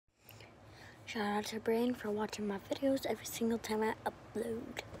Shout out to Braydon for watching my videos every single time I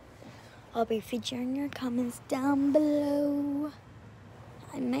upload. I'll be featuring your comments down below.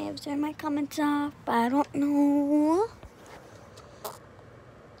 I may have turned my comments off, but I don't know.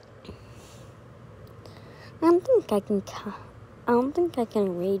 I don't think I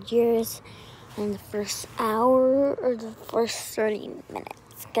can read yours in the first hour or the first 30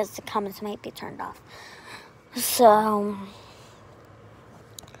 minutes because the comments might be turned off. So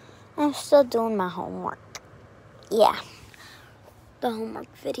I'm still doing my homework. Yeah, the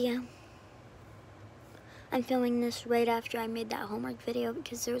homework video. I'm filming this right after I made that homework video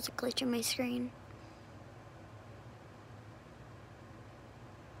because there was a glitch in my screen.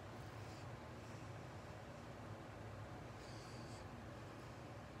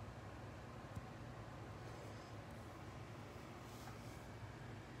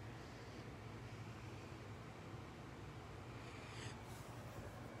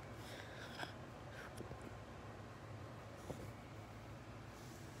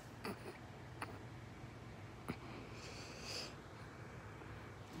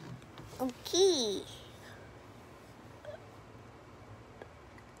 Okay,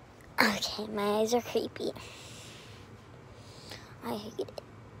 my eyes are creepy. I hate it.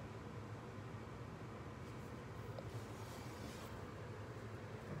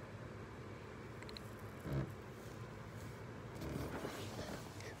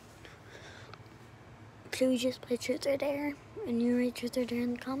 Please just play Truth or Dare, and you write Truth or Dare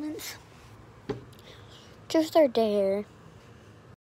in the comments. Truth or Dare.